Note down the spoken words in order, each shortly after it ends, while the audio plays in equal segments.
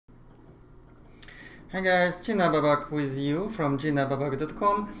Hi guys, Gena Babak with you from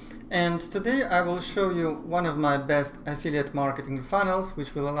genababak.com, and today I will show you one of my best affiliate marketing funnels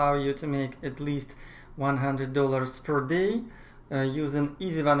which will allow you to make at least $100 per day using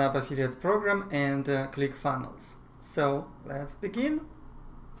Easy1up affiliate program and Clickfunnels. So let's begin.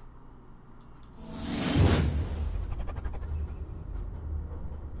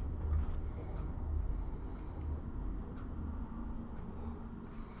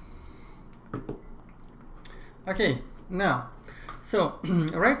 Okay, so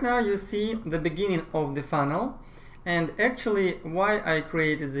right now you see the beginning of the funnel, and actually why I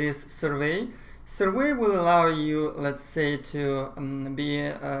created this survey will allow you, let's say, to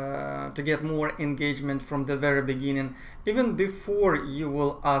get more engagement from the very beginning, even before you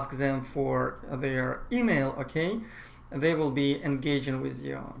will ask them for their email. Okay, they will be engaging with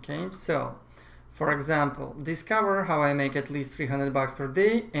you. Okay, so for example, discover how I make at least $300 per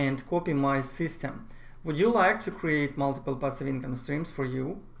day and copy my system. Would you like to create multiple passive income streams for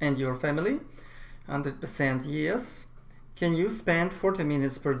you and your family? 100% yes. Can you spend 40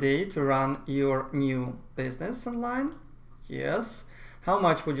 minutes per day to run your new business online? Yes. How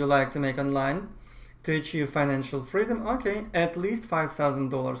much would you like to make online to achieve financial freedom? Okay, at least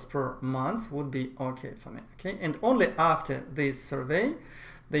 $5,000 per month would be okay for me. Okay, and only after this survey,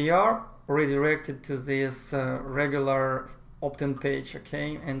 they are redirected to this regular opt-in page.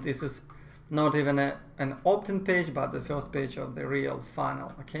 Okay, and this is not even an opt-in page, but the first page of the real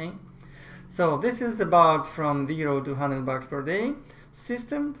funnel. Okay, so this is about from 0 to $100 per day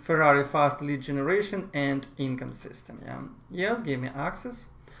system, Ferrari fast lead generation and income system. Yeah, yes, give me access.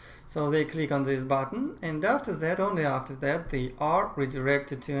 So they click on this button, and after that, only after that, they are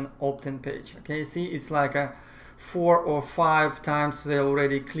redirected to an opt-in page. Okay, see, it's like a 4 or 5 times they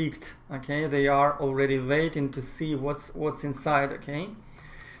already clicked. Okay, they are already waiting to see what's inside. Okay,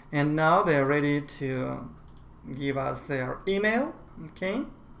 and now they're ready to give us their email. Okay,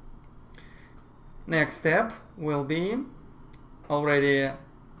 next step will be already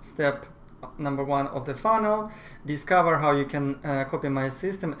step number 1 of the funnel: discover how you can copy my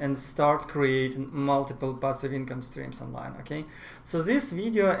system and start creating multiple passive income streams online. Okay, so this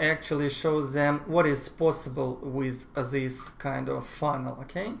video actually shows them what is possible with this kind of funnel.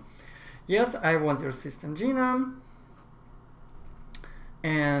 Okay, yes, I want your system, Gena.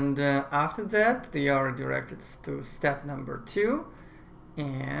 And after that, they are directed to step number 2,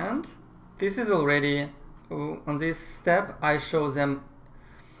 and this is already on this step I show them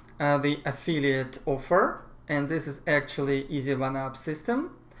the affiliate offer, and this is actually Easy1up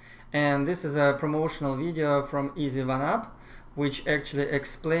system, and this is a promotional video from Easy1up which actually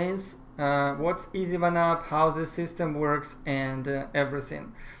explains what's Easy1up, how the system works, and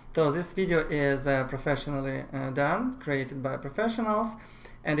everything. So this video is professionally done, created by professionals,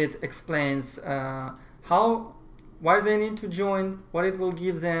 and it explains why they need to join, what it will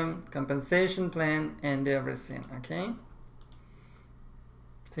give them, compensation plan, and everything. Okay.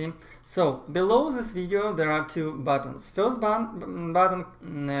 See, so below this video there are 2 buttons. First button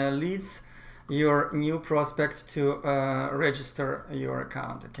leads your new prospect to register your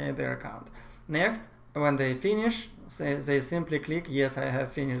account. Okay, their account. Next, when they finish, they simply click yes, I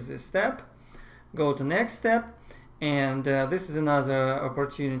have finished this step, go to next step, and this is another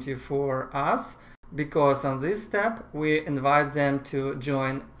opportunity for us, because on this step we invite them to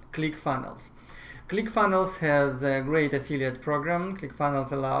join Clickfunnels. Clickfunnels has a great affiliate program.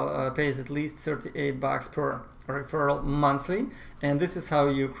 Clickfunnels pays at least $38 per referral monthly, and this is how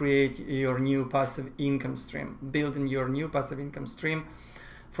you create your new passive income stream, building your new passive income stream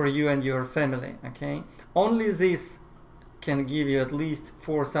for you and your family. Okay, only this can give you at least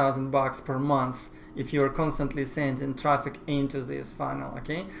 $4,000 per month if you're constantly sending traffic into this funnel.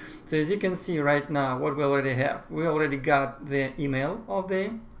 Okay, so as you can see right now, what we already have, we already got the email of the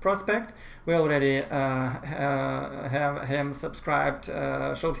prospect, we already have him subscribed,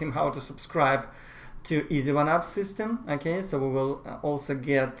 showed him how to subscribe to Easy1up system. Okay, so we will also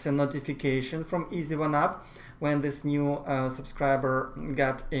get a notification from Easy1up when this new subscriber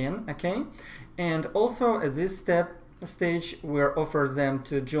got in. Okay, and also at this stage we offer them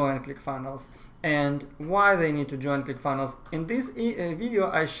to join Clickfunnels. And why they need to join Clickfunnels? In this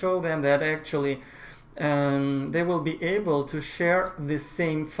video I show them that actually they will be able to share the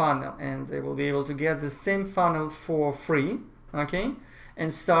same funnel, and they will be able to get the same funnel for free. Okay,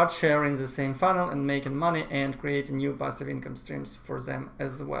 and start sharing the same funnel and making money and creating new passive income streams for them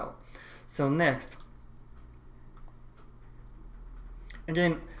as well. So next,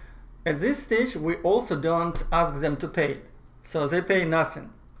 again, at this stage we also don't ask them to pay, so they pay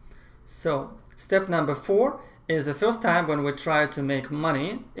nothing. So step number 4 is the first time when we try to make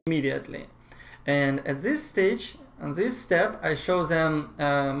money immediately. And at this stage, on this step, I show them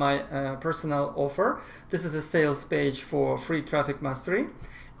my personal offer. This is a sales page for free traffic mastery.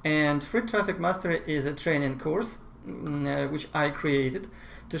 And free traffic mastery is a training course which I created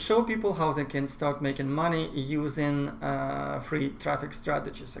to show people how they can start making money using free traffic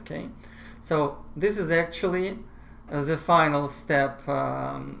strategies. Okay, so this is actually the final step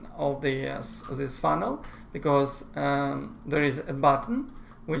of this funnel, because there is a button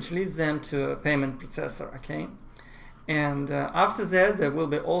which leads them to a payment processor. Okay, and after that they will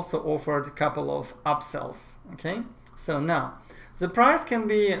be also offered a couple of upsells. Okay, so now the price can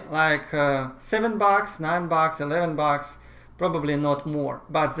be like $7, $9, $11, probably not more,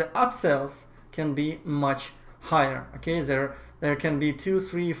 but the upsells can be much higher. Okay, there can be 2,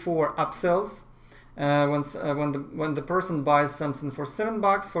 3, 4 upsells. When the person buys something for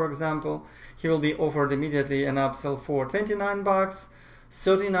 $7, for example, he will be offered immediately an upsell for $29,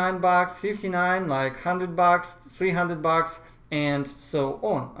 $39, $59, like $100, $300, and so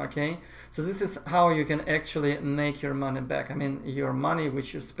on. Okay, so this is how you can actually make your money back. I mean, your money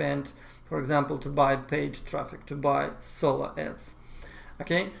which you spent, for example, to buy paid traffic, to buy solo ads.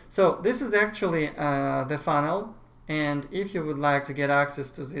 Okay, so this is actually the funnel. And if you would like to get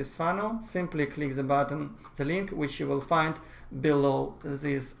access to this funnel, simply click the button, the link which you will find below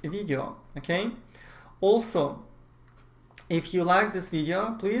this video. Okay, also, if you like this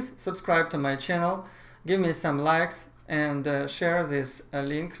video, please subscribe to my channel, give me some likes, and share this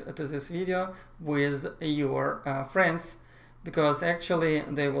link to this video with your friends, because actually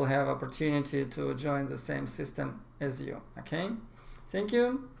they will have opportunity to join the same system as you. Okay, thank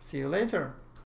you, see you later.